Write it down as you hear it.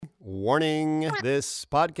Warning, this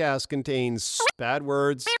podcast contains bad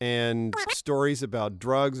words and stories about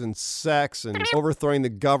drugs and sex and overthrowing the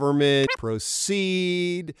government.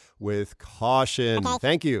 Proceed with caution.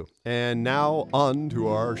 Thank you. And now on to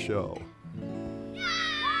our show.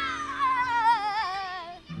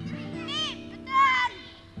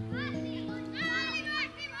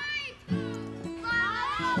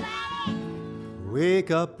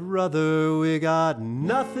 Wake up, brother, we got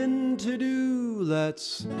nothing to do.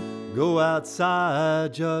 Let's go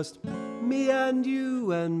outside, just me and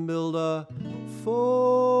you, and build a fort.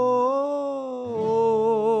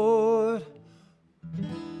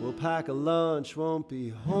 We'll pack a lunch, won't be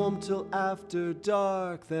home till after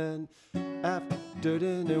dark. Then after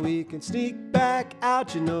dinner we can sneak back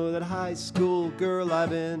out. You know that high school girl I've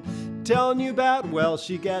been telling you about? Well,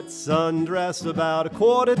 she gets undressed about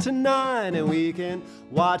 8:45, and we can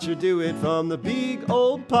watch her do it from the big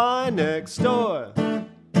old pine next door.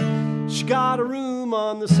 She got a room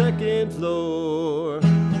on the second floor.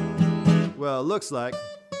 Well, looks like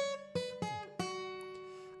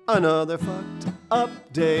another fucked up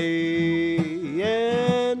day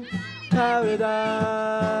in paradise.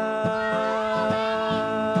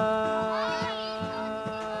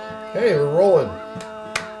 Hey, we're rolling.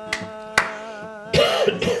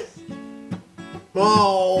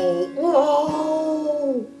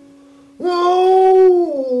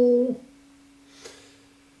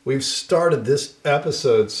 We've started this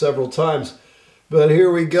episode several times, but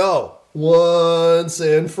here we go. Once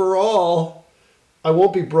and for all. I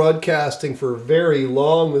won't be broadcasting for very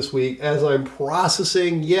long this week as I'm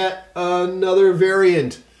processing yet another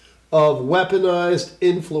variant of weaponized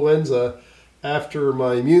influenza after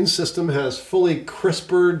my immune system has fully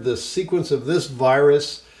CRISPR'd the sequence of this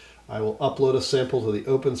virus. I will upload a sample to the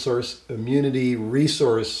open source immunity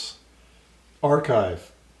resource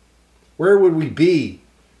archive. Where would we be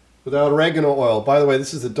without oregano oil? By the way,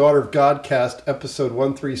 this is the Daughter of Godcast, episode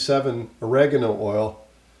 137, oregano oil.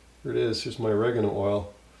 Here it is. Here's my oregano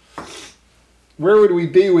oil. Where would we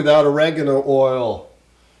be without oregano oil?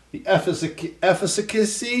 The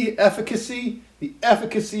efficacy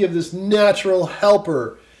of this natural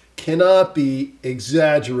helper cannot be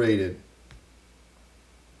exaggerated.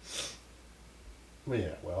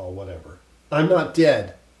 Yeah, well, whatever. I'm not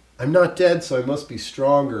dead. I'm not dead, so I must be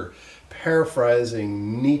stronger.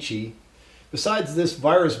 Paraphrasing Nietzsche. Besides this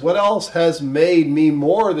virus, what else has made me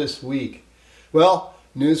more this week? Well,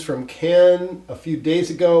 news from Cannes a few days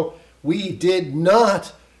ago, we did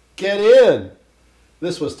not get in.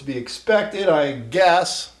 This was to be expected, I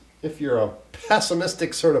guess, if you're a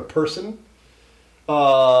pessimistic sort of person. We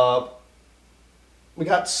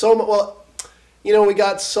got so much, we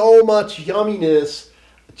got so much yumminess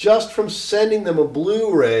just from sending them a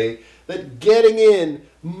Blu-ray that getting in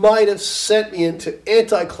might have sent me into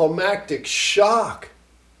anticlimactic shock.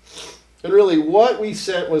 And really, what we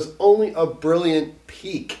sent was only a brilliant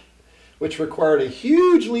peek, which required a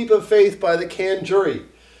huge leap of faith by the Cannes jury.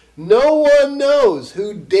 No one knows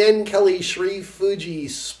who Dan Kelly Shree Fuji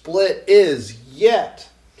Split is yet.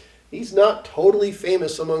 He's not totally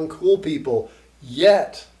famous among cool people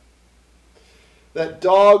yet. That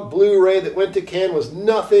dog Blu-ray that went to Cannes was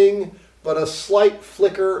nothing but a slight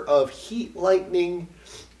flicker of heat lightning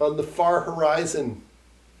on the far horizon,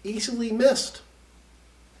 easily missed.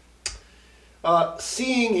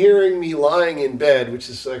 Hearing me lying in bed, which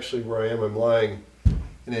is actually where I am. I'm lying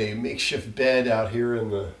in a makeshift bed out here in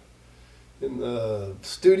the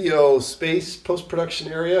studio space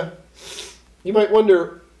post-production area. You might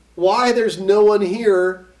wonder why there's no one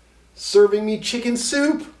here serving me chicken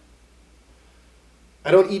soup.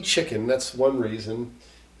 I don't eat chicken, that's one reason.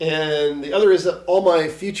 And the other is that all my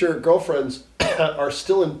future girlfriends are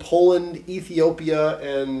still in Poland, Ethiopia,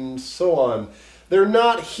 and so on. They're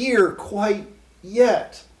not here quite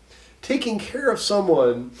yet. Taking care of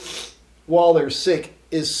someone while they're sick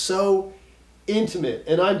is so intimate,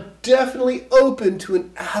 and I'm definitely open to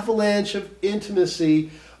an avalanche of intimacy,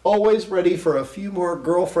 always ready for a few more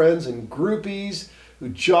girlfriends and groupies who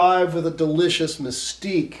jive with a delicious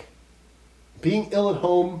mystique. Being ill at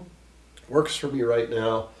home works for me right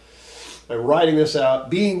now. I'm writing this out,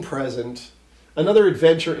 being present, another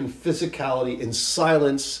adventure in physicality, in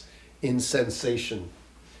silence, in sensation.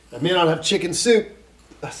 I may not have chicken soup.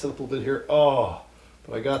 That's a little bit here. Oh,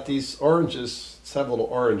 but I got these oranges. Let's have a little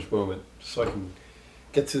orange moment so I can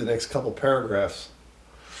get to the next couple paragraphs.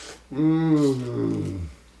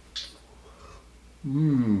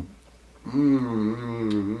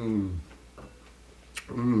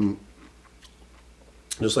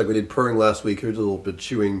 Just like we did purring last week, here's a little bit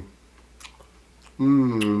chewing.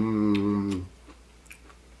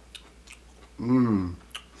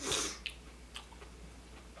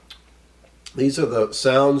 These are the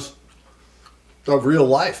sounds of real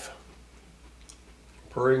life.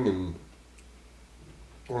 Purring and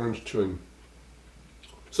orange chewing.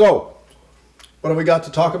 So, what have we got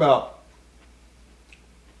to talk about?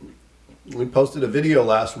 We posted a video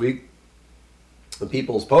last week, the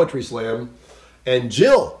People's Poetry Slam, and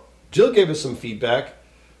Jill gave us some feedback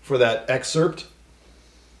for that excerpt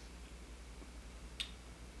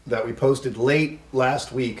that we posted late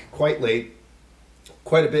last week, quite late,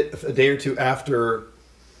 quite a bit, a day or two after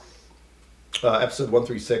episode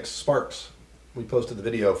 136, Sparks. We posted the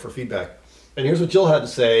video for feedback. And here's what Jill had to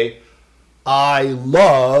say. I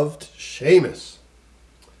loved Seamus.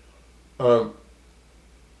 Seamus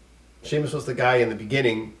was the guy in the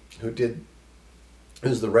beginning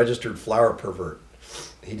who's the registered flower pervert.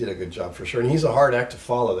 He did a good job for sure. And he's a hard act to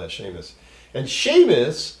follow, that Seamus. And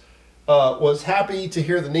Seamus was happy to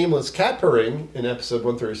hear the nameless cat purring in episode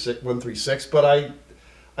 136, but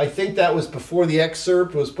I think that was before the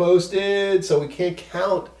excerpt was posted, so we can't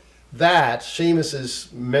count that,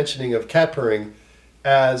 Seamus's mentioning of cat purring,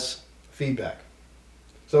 as feedback.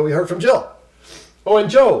 So we heard from Jill. Oh, and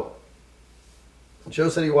Joe. Joe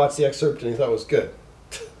said he watched the excerpt and he thought it was good.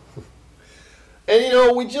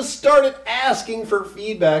 And we just started asking for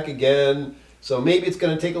feedback again, so maybe it's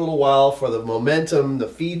going to take a little while for the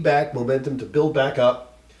feedback momentum to build back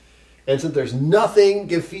up. And since there's nothing to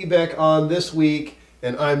give feedback on this week,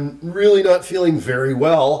 and I'm really not feeling very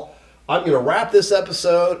well, I'm going to wrap this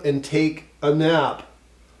episode and take a nap.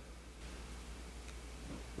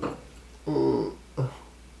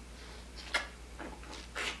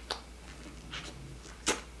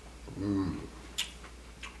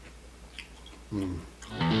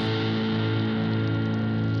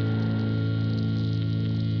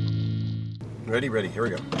 Ready, here we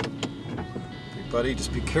go. Everybody,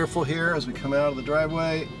 just be careful here as we come out of the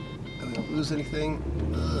driveway. We don't lose anything.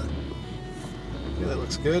 Okay, that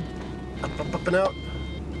looks good. Up and out.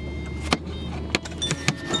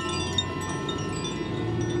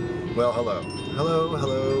 Well, hello.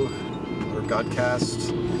 Our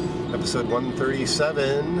Godcast, episode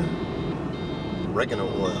 137, oregano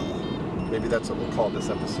oil. Maybe that's what we'll call this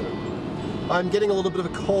episode. I'm getting a little bit of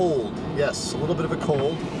a cold. Yes, a little bit of a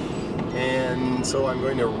cold. And so I'm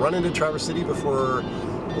going to run into Traverse City before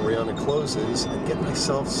Oriana closes and get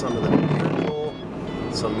myself some of the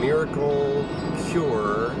miracle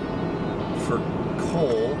cure for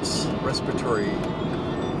colds, respiratory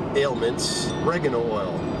ailments, oregano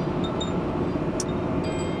oil.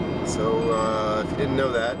 So if you didn't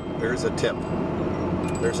know that, there's a tip.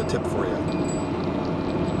 There's a tip for you.